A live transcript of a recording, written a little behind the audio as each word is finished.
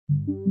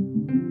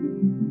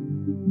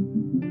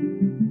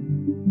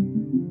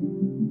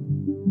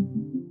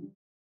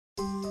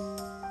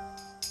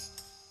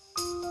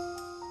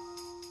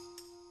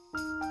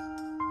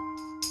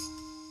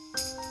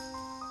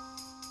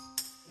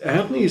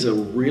ADNI is a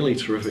really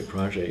terrific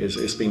project.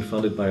 It's been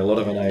funded by a lot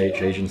of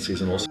NIH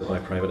agencies and also by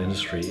private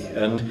industry.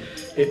 And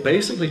it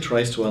basically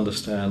tries to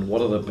understand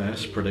what are the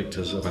best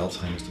predictors of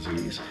Alzheimer's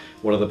disease,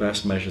 what are the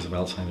best measures of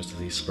Alzheimer's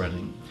disease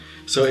spreading.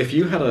 So if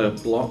you had a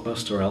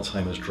blockbuster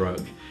Alzheimer's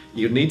drug,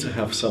 you'd need to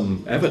have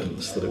some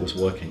evidence that it was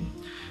working.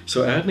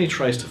 So ADNI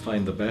tries to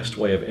find the best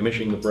way of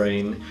imaging the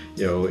brain.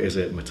 Is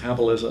it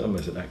metabolism,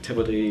 is it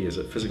activity, is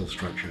it physical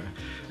structure?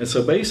 And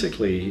so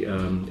basically,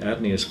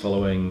 ADNI is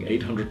following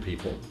 800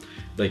 people.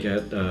 They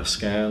get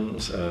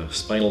scans,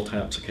 spinal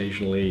taps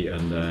occasionally,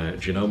 and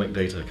genomic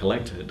data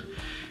collected.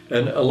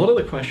 And a lot of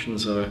the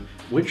questions are,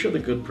 which are the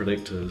good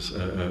predictors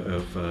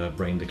of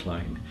brain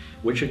decline?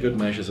 Which are good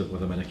measures of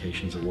whether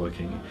medications are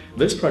working?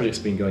 This project's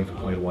been going for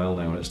quite a while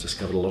now, and it's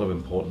discovered a lot of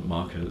important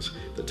markers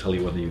that tell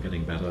you whether you're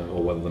getting better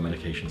or whether the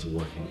medications are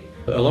working.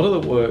 A lot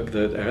of the work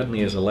that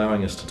ADNI is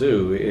allowing us to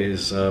do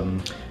is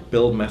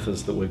build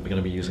methods that we're going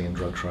to be using in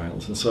drug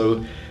trials. And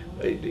so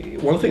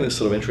one thing that's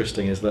sort of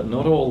interesting is that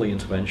not all the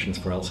interventions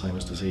for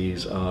Alzheimer's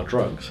disease are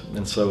drugs.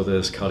 And so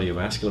there's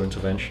cardiovascular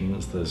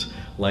interventions, there's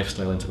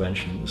lifestyle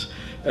interventions.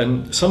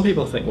 And some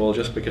people think, well,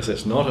 just because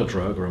it's not a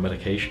drug or a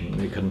medication,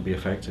 it couldn't be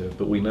effective.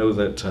 But we know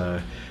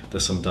that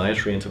there's some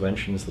dietary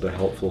interventions that are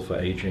helpful for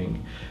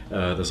aging.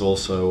 There's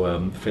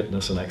also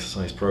fitness and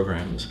exercise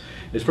programs.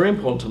 It's very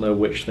important to know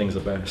which things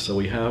are best. So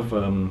we have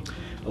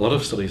a lot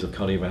of studies of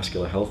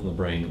cardiovascular health in the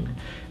brain,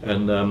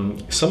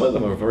 and some of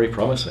them are very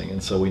promising.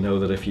 And so we know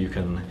that if you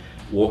can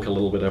walk a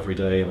little bit every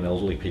day, and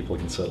elderly people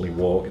can certainly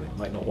walk, they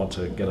might not want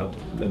to get up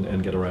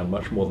and get around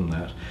much more than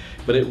that,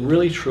 but it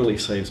really truly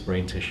saves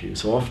brain tissue.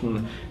 So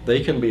often they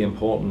can be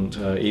important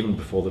even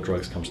before the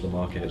drugs come to the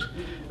market.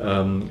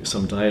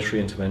 Some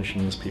dietary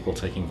interventions, people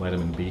taking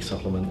vitamin B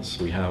supplements.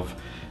 We have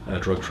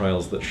drug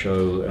trials that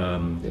show,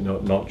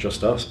 not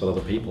just us, but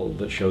other people,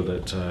 that show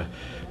that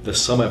there's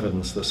some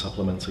evidence that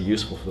supplements are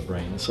useful for the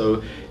brain.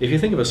 So if you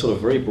think of a sort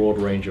of very broad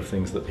range of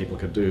things that people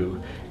could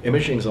do,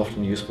 imaging is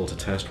often useful to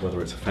test whether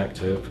it's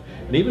effective,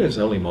 and even if it's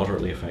only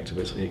moderately effective,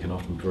 it can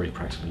often be very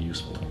practically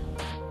useful.